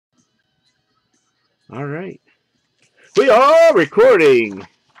All right. We are recording.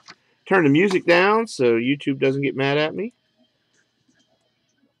 Turn the music down so YouTube doesn't get mad at me.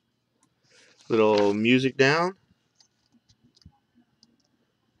 Little music down.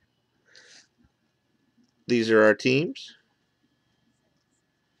 These are our teams.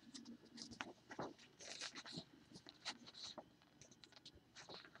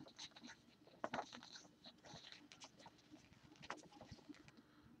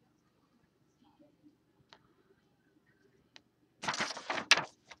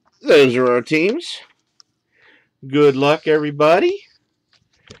 Those are our teams. Good luck, everybody.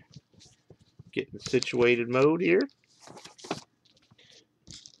 Getting situated mode here.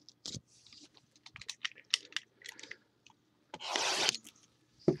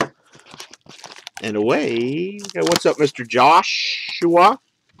 And away. What's up, Mr. Joshua?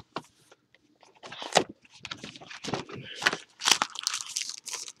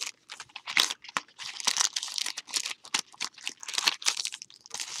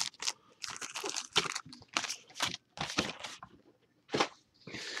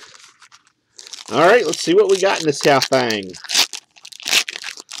 All right, let's see what we got in this half thing.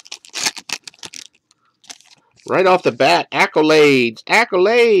 Right off the bat, accolades.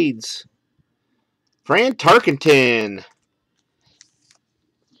 Accolades. Fran Tarkenton.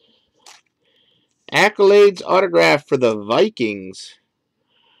 Accolades autograph for the Vikings.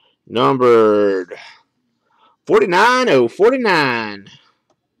 Numbered 49/49.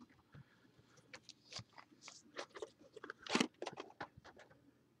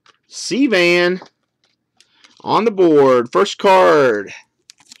 C-Van on the board. First card.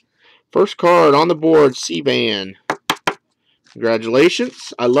 First card on the board, C-Van.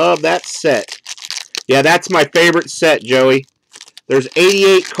 Congratulations. I love that set. Yeah, that's my favorite set, Joey. There's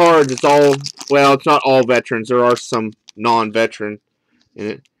 88 cards. It's all, well, it's not all veterans. There are some non-veteran in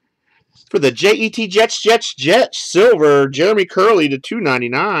it. For the Jets, silver, Jeremy Curley to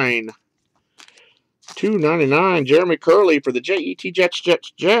 299. 299, Jeremy Curley for the Jets.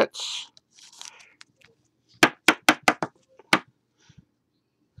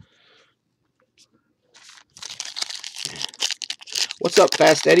 What's up,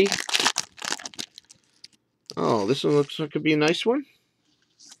 Fast Eddie? Oh, this one looks like it could be a nice one.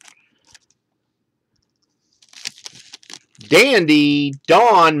 Dandy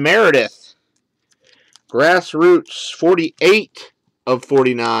Don Meredith. Grassroots,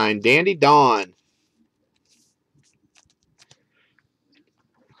 48/49. Dandy Don.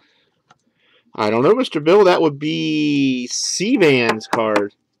 I don't know, Mr. Bill. That would be C-Van's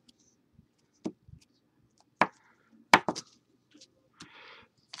card.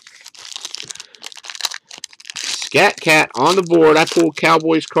 Scat Cat on the board. I pulled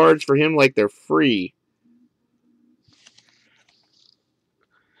Cowboys cards for him like they're free.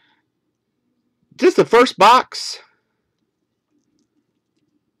 Just the first box.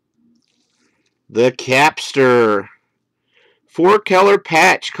 The Capster. 4-color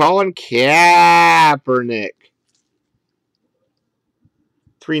patch. Colin Kaepernick.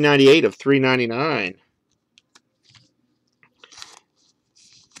 398/399.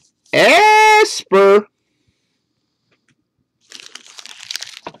 Esper.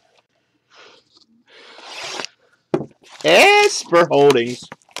 Esper Holdings.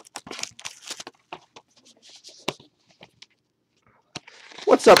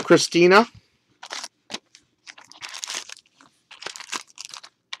 What's up, Christina?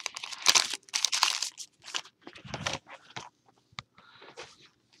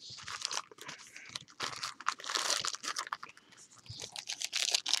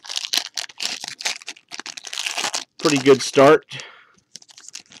 Pretty good start.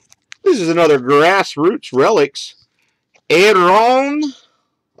 This is another Grassroots Relics. Aaron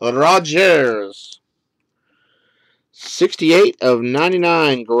Rodgers.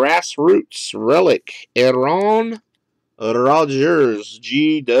 68/99 Grassroots Relic. Aaron Rodgers.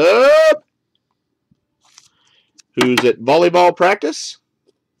 G-Dub. Who's at volleyball practice.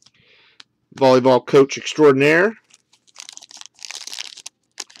 Volleyball coach extraordinaire.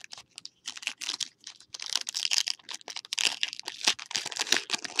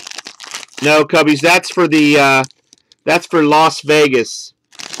 No, Cubbies, that's for the that's for Las Vegas.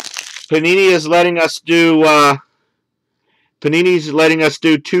 Panini is letting us do Panini's letting us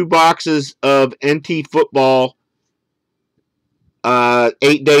do 2 boxes of NT football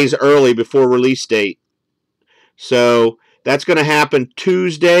 8 days early before release date. So that's going to happen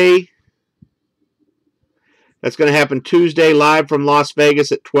Tuesday. That's going to happen Tuesday live from Las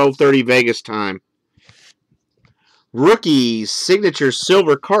Vegas at 12:30 Vegas time. Rookies, signature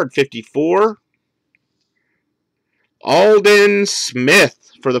silver card 54. Aldon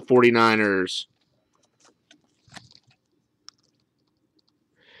Smith for the 49ers.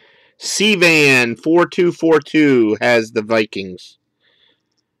 C-Van 4242 has the Vikings.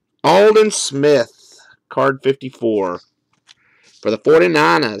 Alden Smith, card 54 for the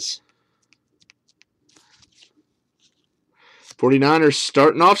 49ers. 49ers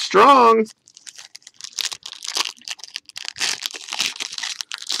starting off strong.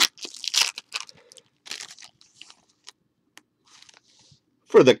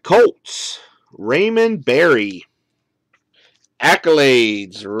 For the Colts, Raymond Berry.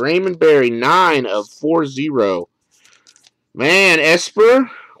 Accolades, Raymond Berry, 9 of 40. Man,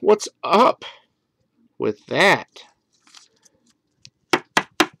 Esper, what's up with that?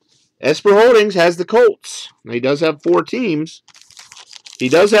 Esper Holdings has the Colts. He does have 4 teams. He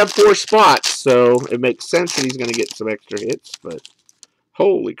does have 4 spots, so it makes sense that he's going to get some extra hits, but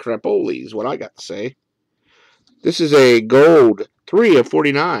holy crapoly is what I got to say. This is a gold, 3 of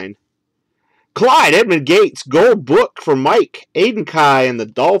 49. Clyde Edmund Gates, gold book for Mike Aidenkai and the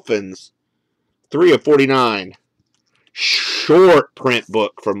Dolphins, 3 of 49. Short print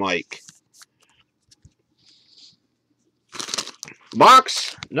book for Mike.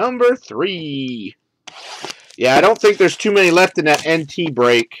 Box number 3. Yeah, I don't think there's too many left in that NT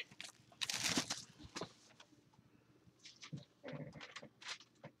break.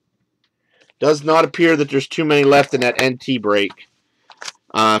 Does not appear that there's too many left in that NT break.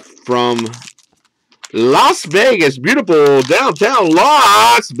 From Las Vegas, beautiful downtown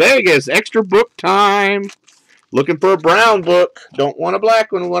Las Vegas. Extra book time. Looking for a brown book. Don't want a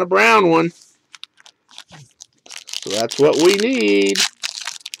black one, want a brown one. So that's what we need.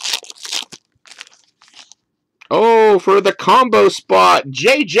 Oh, for the combo spot,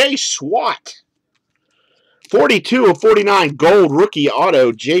 J.J. Swat. 42 of 49 gold rookie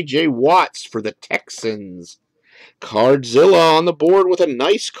auto, J.J. Watts for the Texans. Cardzilla on the board with a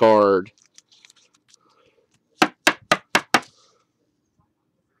nice card.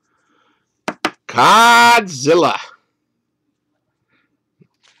 Godzilla.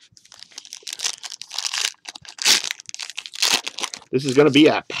 This is going to be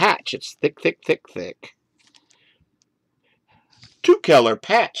a patch. It's thick, thick, thick, thick. 2-color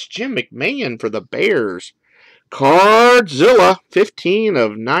patch. Jim McMahon for the Bears. Cardzilla, 15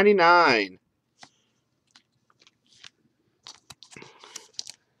 of 99.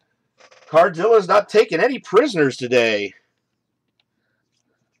 Cardzilla's not taking any prisoners today.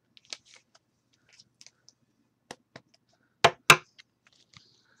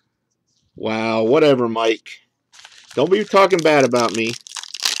 Wow, whatever, Mike. Don't be talking bad about me.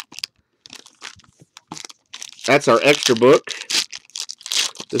 That's our extra book.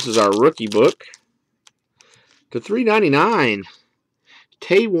 This is our rookie book. To $3.99.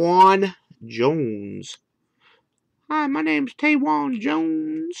 Taywan Jones. Hi, my name's Taywan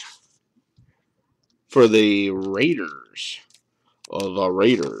Jones. For the Raiders. The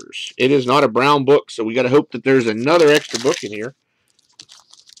Raiders. It is not a brown book, so we got to hope that there's another extra book in here.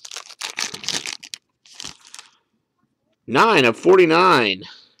 9 of 49.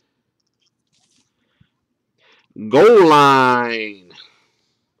 Goal line.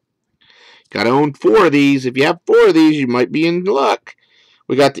 Got to own 4 of these. If you have 4 of these, you might be in luck.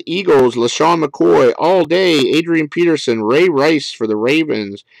 We got the Eagles, LaShawn McCoy, All Day, Adrian Peterson, Ray Rice for the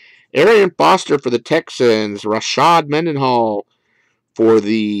Ravens, Arian Foster for the Texans, Rashad Mendenhall for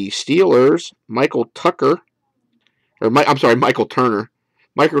the Steelers, Michael Turner. Michael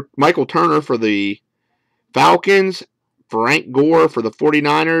Turner for the Falcons, Frank Gore for the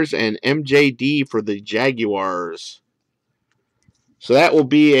 49ers, and MJD for the Jaguars. So that will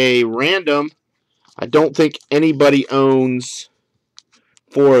be a random. I don't think anybody owns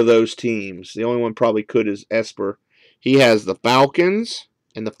 4 of those teams. The only one probably could is Esper. He has the Falcons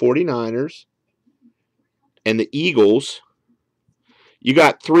and the 49ers and the Eagles. You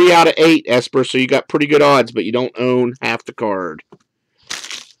got 3 out of 8, Esper, so you got pretty good odds, but you don't own half the card.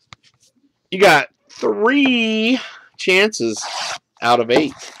 You got 3 chances out of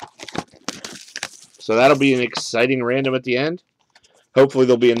 8. So that'll be an exciting random at the end. Hopefully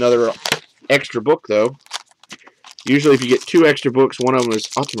there'll be another extra book, though. Usually if you get 2 extra books, one of them is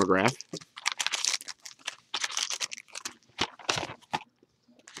autograph.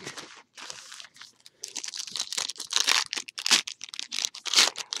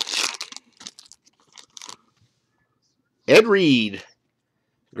 Ed Reed.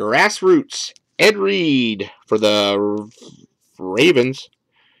 Grassroots. Ed Reed for the Ravens.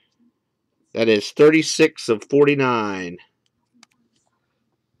 That is 36 of 49.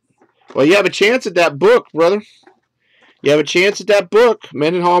 Well, you have a chance at that book, brother. You have a chance at that book.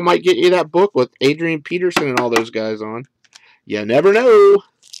 Mendenhall might get you that book with Adrian Peterson and all those guys on. You never know.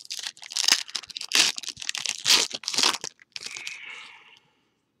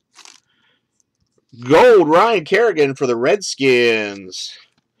 Gold Ryan Kerrigan for the Redskins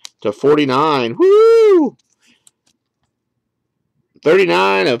 /49. Woo!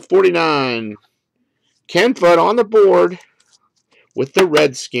 39 of 49. Ken Fudd on the board with the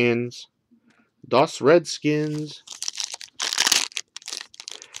Redskins. Das Redskins.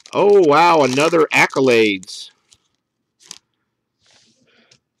 Oh, wow, another accolades.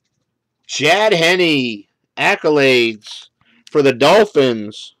 Chad Henne, accolades for the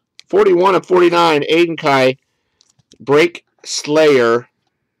Dolphins. 41 of 49, Aiden Kai, Break Slayer.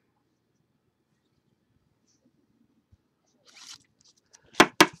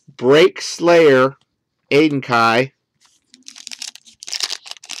 Break Slayer, Aiden Kai.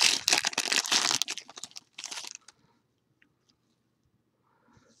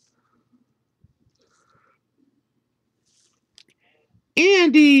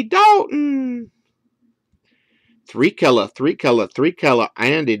 Andy Dalton. Three color,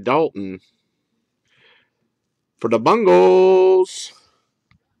 Andy Dalton. For the Bungles.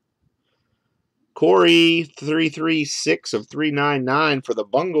 Corey, 336 of 399 for the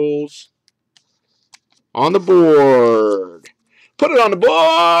Bungles. On the board. Put it on the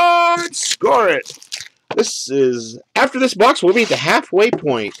board. Score it. This is, after this box, we'll be at the halfway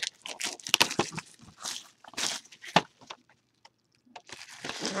point.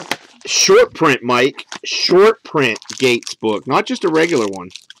 Short print, Mike. Short print Gates book, not just a regular one.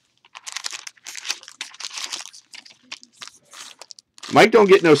 Mike don't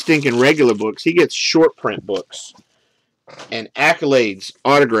get no stinking regular books. He gets short print books. And accolades,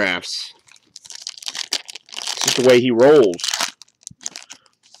 autographs. It's just the way he rolls.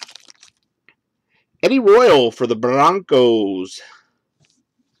 Eddie Royal for the Broncos.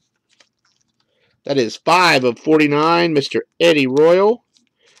 That is 5 of 49, Mr. Eddie Royal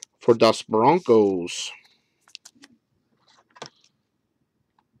for Das Broncos.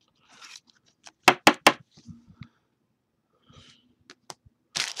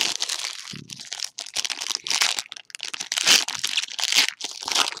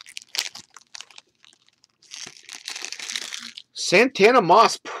 Santana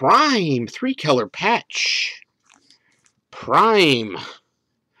Moss Prime, 3-color patch. Prime.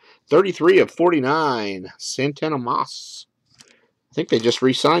 33 of 49. Santana Moss. I think they just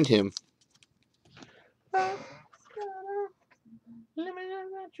re-signed him.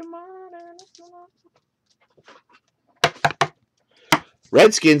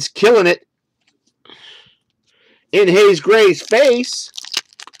 Redskins killing it. In Hayes Gray's face.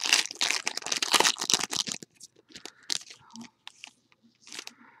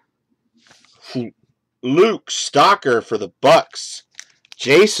 Luke Stocker for the Bucks.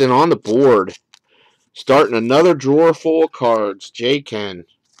 Jason on the board. Starting another drawer full of cards. J-Ken.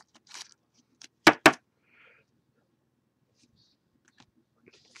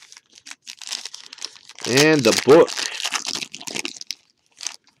 And the book.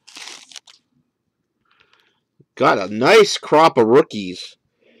 Got a nice crop of rookies.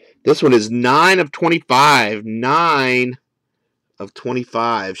 This one is 9 of 25. 9 of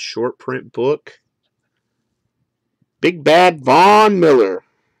 25. Short print book. Big Bad Von Miller.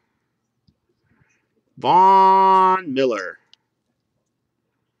 Von Miller.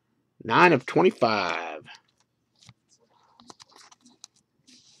 9 of 25.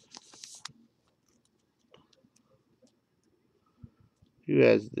 Who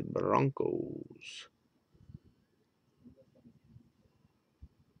has the Broncos?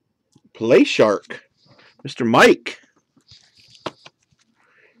 Play Shark. Mr. Mike.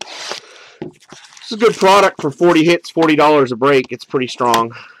 This is a good product for 40 hits, $40 a break. It's pretty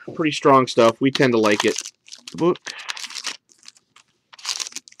strong. Pretty strong stuff. We tend to like it. Book.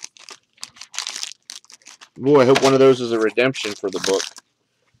 Boy, I hope one of those is a redemption for the book.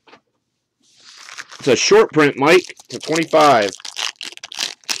 It's a short print, Mike, to 25.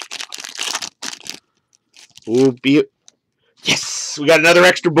 Ooh, be it. Yes! We got another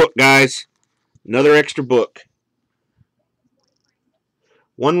extra book, guys. Another extra book.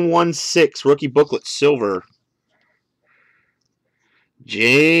 116 rookie booklet, silver.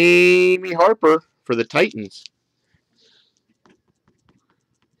 Jamie Harper for the Titans.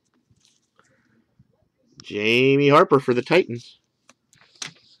 Jamie Harper for the Titans.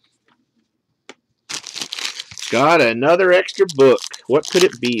 Got another extra book. What could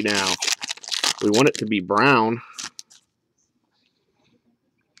it be now? We want it to be brown.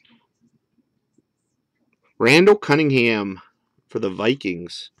 Randall Cunningham for the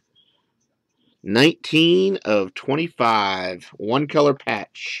Vikings. 19 of 25. 1-color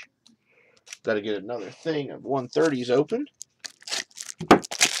patch. Got to get another thing of 130s open.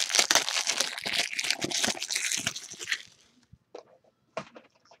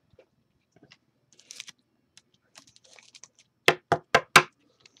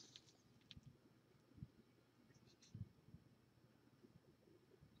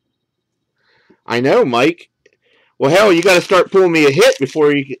 I know, Mike. Well, hell, you got to start pulling me a hit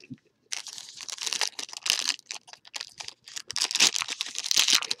before you...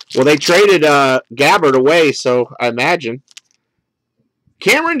 Well, they traded Gabbard away, so I imagine.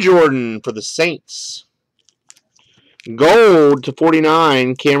 Cameron Jordan for the Saints. Gold to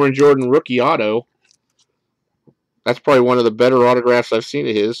 49, Cameron Jordan rookie auto. That's probably one of the better autographs I've seen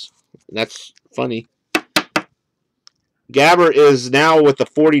of his. That's funny. Gabbard is now with the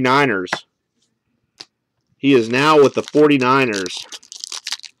 49ers. He is now with the 49ers.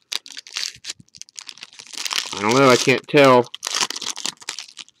 I don't know. I can't tell.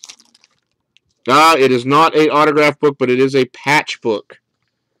 It is not an autograph book, but it is a patch book.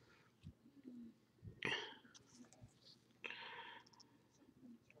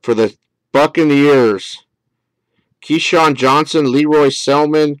 For the Buccaneers. Keyshawn Johnson, Leroy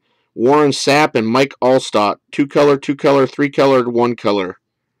Selman, Warren Sapp, and Mike Allstott. 2-color, 2-color, 3-color, 1-color.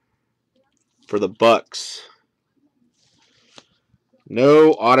 For the Bucks.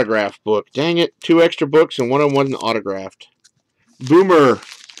 No autograph book. Dang it. 2 extra books and one of them wasn't autographed. Boomer.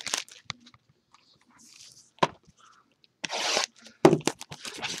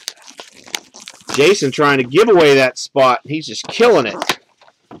 Jason trying to give away that spot. He's just killing it.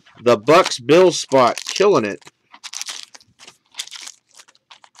 The Bucks-Bills spot. Killing it.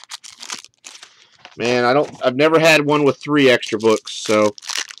 Man, I've never had one with 3 extra books, so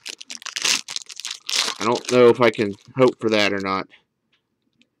I don't know if I can hope for that or not.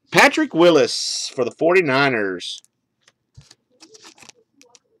 Patrick Willis for the 49ers.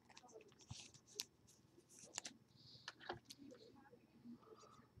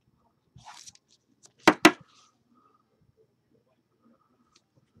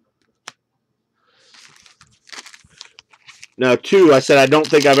 No, 2. I said I don't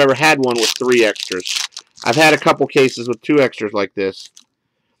think I've ever had one with 3 extras. I've had a couple cases with 2 extras like this.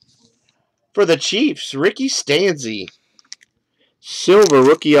 For the Chiefs, Ricky Stanzi. Silver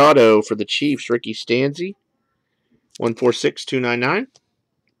rookie auto for the Chiefs, Ricky Stanzi. 146299.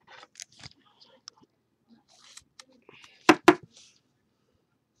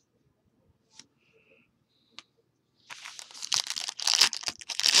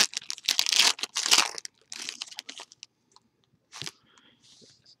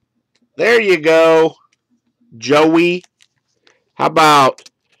 There you go, Joey. How about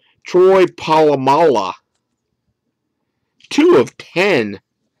Troy Polamalu? 2 of 10.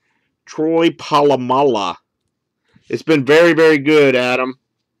 Troy Polamalu. It's been very, very good, Adam.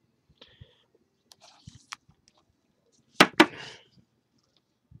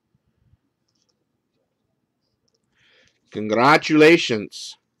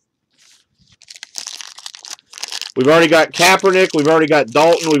 Congratulations. We've already got Kaepernick. We've already got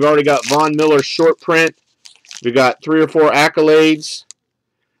Dalton. We've already got Von Miller short print. We've got 3 or 4 accolades.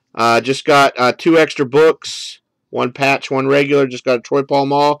 Just got 2 extra books. 1 patch, 1 regular. Just got a Troy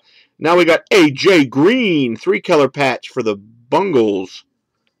Polamalu. Now we got A.J. Green. 3-color patch for the Bungles.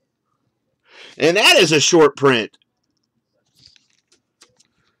 And that is a short print.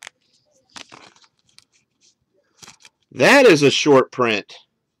 That is a short print.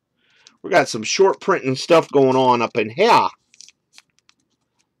 We got some short printing stuff going on up in here.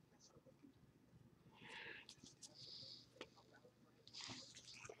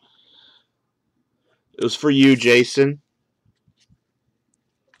 It was for you, Jason.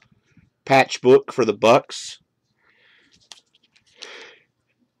 Patch book for the Bucks.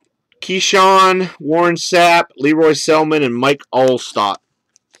 Keyshawn, Warren Sapp, Leroy Selman, and Mike Allstott.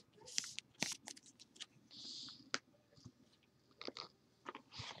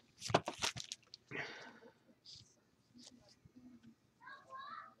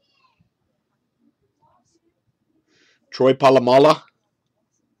 Troy Polamalu.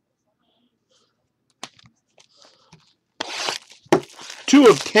 Two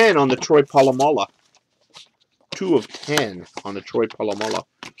of 10 on the Troy Polamalu. 2 of 10 on the Troy Polamalu.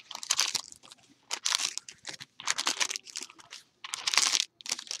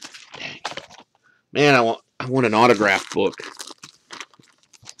 Man, I want an autograph book.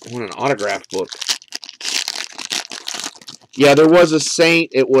 I want an autograph book. Yeah, there was a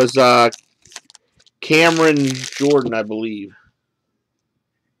Saint. It was Cameron Jordan, I believe.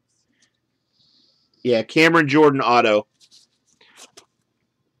 Yeah, Cameron Jordan auto.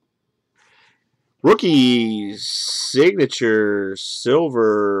 Rookies, signature,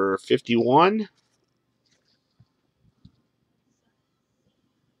 silver, 51.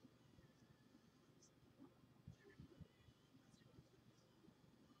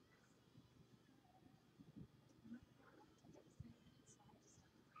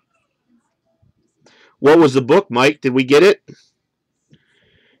 What was the book, Mike? Did we get it?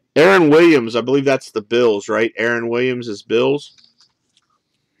 Aaron Williams, I believe that's the Bills, right? Aaron Williams is Bills.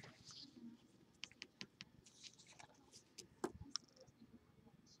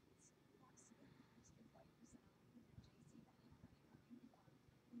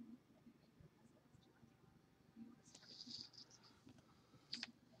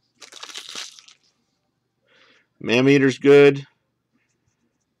 Man-meter's good.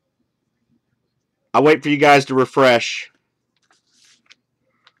 I'll wait for you guys to refresh.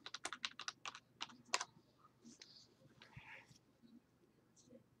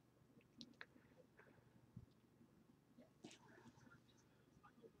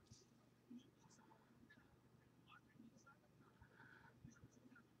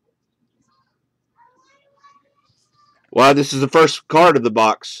 Well, this is the first card of the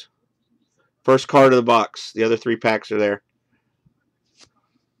box. First card of the box. The other 3 packs are there.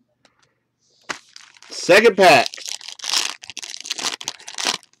 Second pack.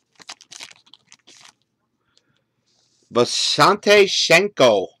 Vasante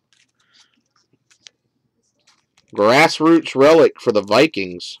Shenko. Grassroots relic for the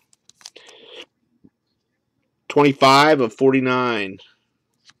Vikings. 25 of 49.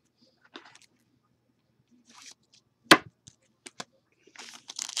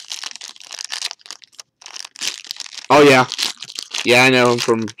 Oh, yeah. Yeah, I know him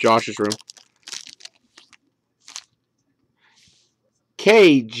from Josh's room.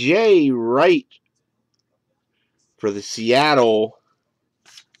 KJ Wright for the Seattle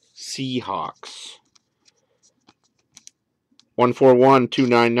Seahawks.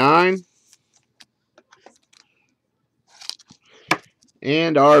 141-299.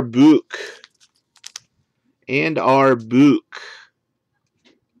 And our book.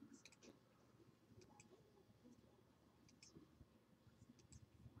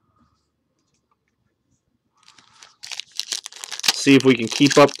 See if we can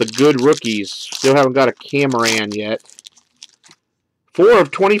keep up the good rookies. Still haven't got a Cameron yet. 4 of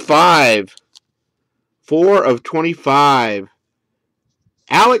 25. 4 of 25.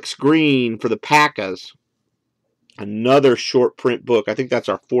 Alex Green for the Packers. Another short print book. I think that's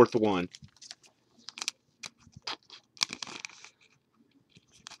our 4th one.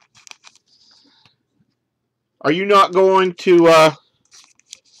 Are you not going to,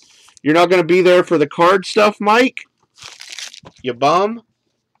 you're not going to be there for the card stuff, Mike? You bum?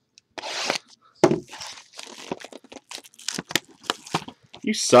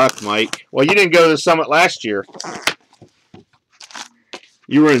 You suck, Mike. Well, you didn't go to the summit last year.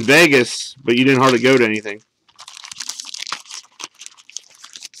 You were in Vegas, but you didn't hardly go to anything.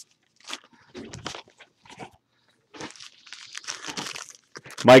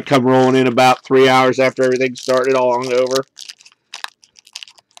 Mike come rolling in about 3 hours after everything started, all hungover.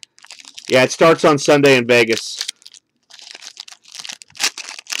 Yeah, it starts on Sunday in Vegas.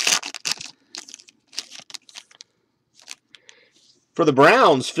 For the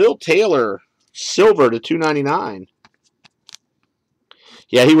Browns, Phil Taylor, silver to 299.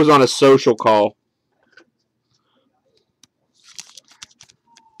 Yeah, he was on a social call.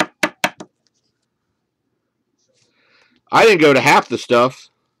 I didn't go to half the stuff,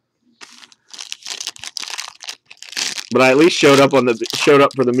 but I at least showed up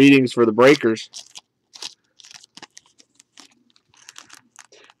for the meetings for the Breakers.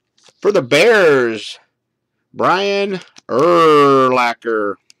 For the Bears, Brian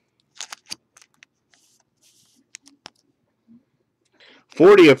Urlacher.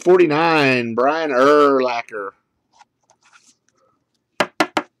 40 of 49, Brian Urlacher.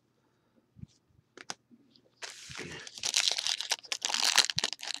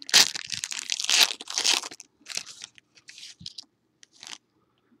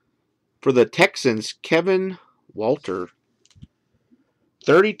 For the Texans, Kevin Walter.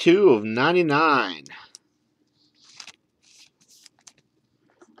 32 of 99.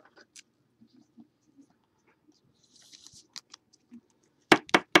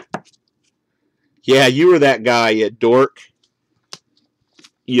 Yeah, you were that guy, you dork.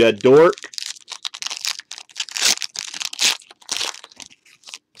 You dork.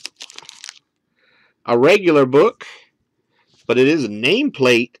 A regular book, but it is a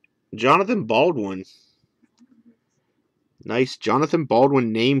nameplate. Jonathan Baldwin. Nice Jonathan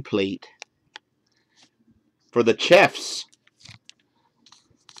Baldwin nameplate. For the Chiefs.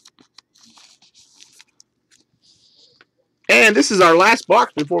 And this is our last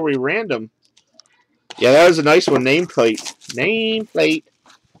box before we random. Yeah, that was a nice one. Nameplate. Nameplate.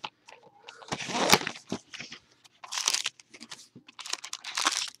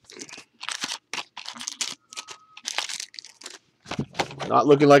 Not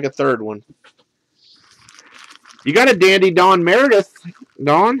looking like a third one. You got a dandy Don Meredith.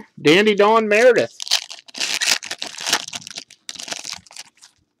 Dandy Don Meredith.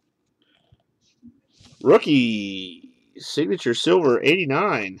 Rookie. Signature Silver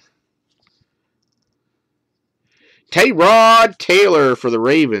 89. Tyrod Taylor for the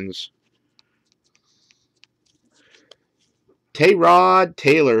Ravens. Tyrod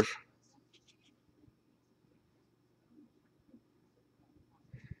Taylor.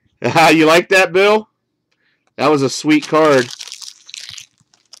 You like that, Bill? That was a sweet card.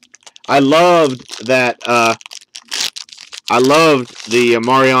 I loved that. I loved the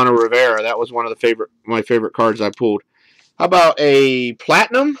Mariano Rivera. That was one of my favorite cards I pulled. How about a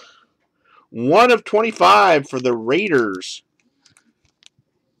platinum? 1 of 25 for the Raiders.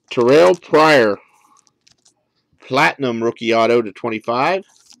 Terrell Pryor. Platinum rookie auto to 25.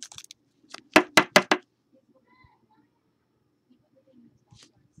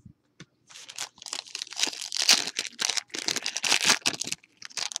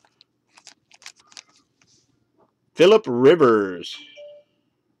 Phillip Rivers.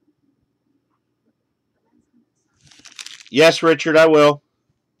 Yes, Richard, I will.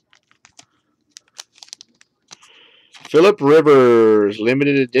 Phillip Rivers,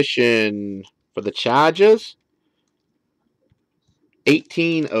 limited edition for the Chargers.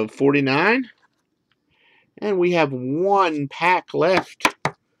 18 of 49. And we have 1 pack left.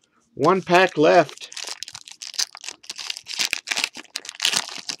 1 pack left.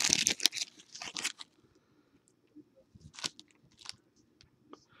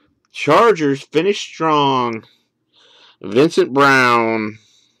 Chargers finished strong. Vincent Brown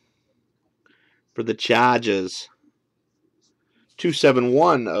for the Chargers.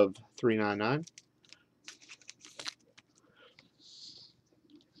 271 of 399.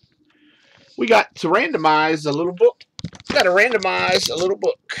 We got to randomize a little book. Got to randomize a little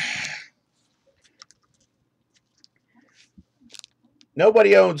book.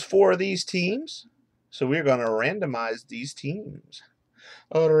 Nobody owns 4 of these teams, so we're going to randomize these teams.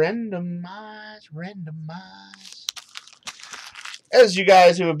 Oh, randomize. As you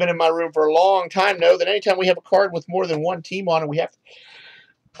guys who have been in my room for a long time know, that anytime we have a card with more than 1 team on it, we have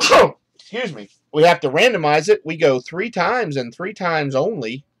to, excuse me, we have to randomize it. We go 3 times and 3 times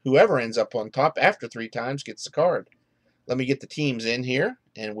only. Whoever ends up on top after 3 times gets the card. Let me get the teams in here,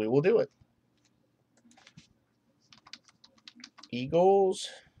 and we will do it. Eagles,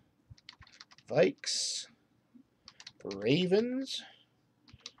 Vikes, Ravens,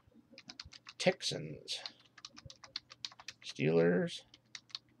 Texans, Steelers,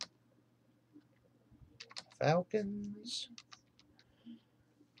 Falcons,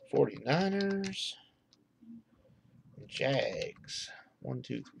 49ers, Jags. 1,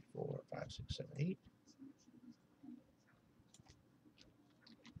 2, 3, 4, 5, 6, 7, 8.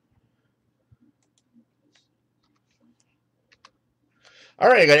 All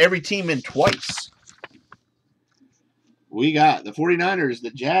right, I got every team in twice. We got the 49ers, the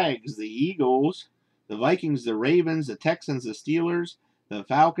Jags, the Eagles, the Vikings, the Ravens, the Texans, the Steelers, the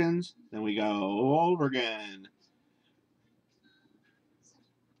Falcons. Then we go over again.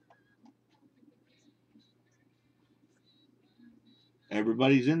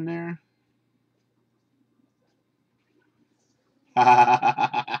 Everybody's in there.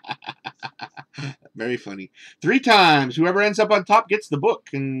 Very funny. 3 times. Whoever ends up on top gets the book,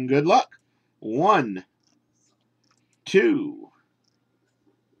 and good luck. 1, 2.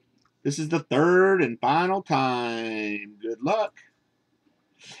 This is the 3rd and final time. Good luck.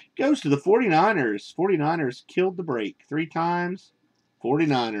 Goes to the 49ers. 49ers killed the break 3 times.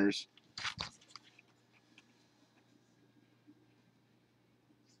 49ers.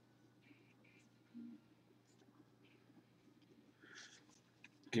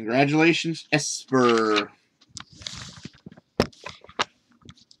 Congratulations, Esper.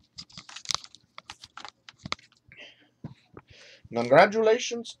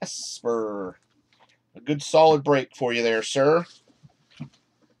 Congratulations, Esper. A good solid break for you there, sir.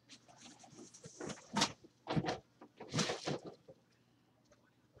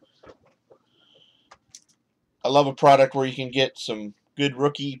 I love a product where you can get some good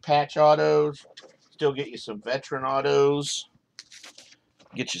rookie patch autos, still get you some veteran autos,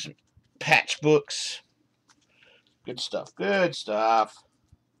 get you some patch books. Good stuff. Good stuff.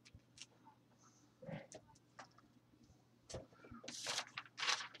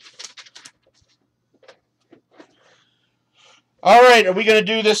 All right, are we going to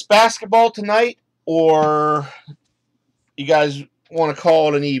do this basketball tonight, or you guys want to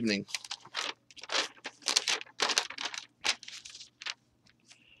call it an evening?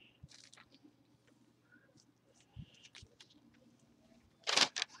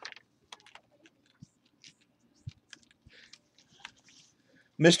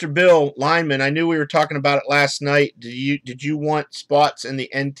 Mr. Bill Lineman, I knew we were talking about it last night. Did you want spots in the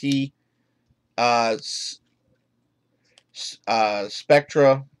NT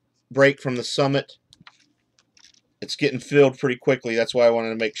Spectra break from the Summit? It's getting filled pretty quickly. That's why I wanted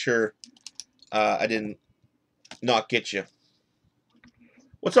to make sure I didn't not get you.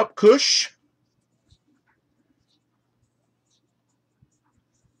 What's up, Kush?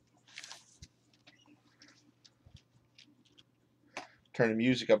 Turn the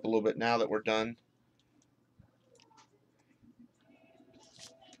music up a little bit now that we're done.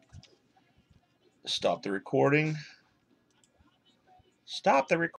 Stop the recording. Stop the recording.